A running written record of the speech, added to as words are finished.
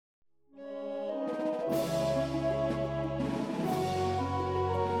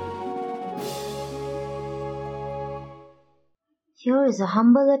Here is a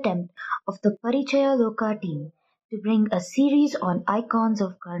humble attempt of the Parichaya Loka team to bring a series on icons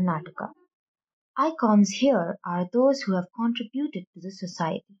of Karnataka. Icons here are those who have contributed to the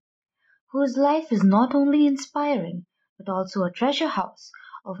society, whose life is not only inspiring but also a treasure house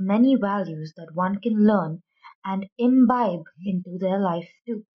of many values that one can learn and imbibe into their life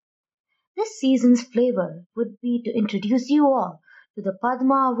too. This season's flavor would be to introduce you all to the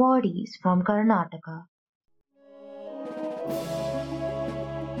Padma awardees from Karnataka.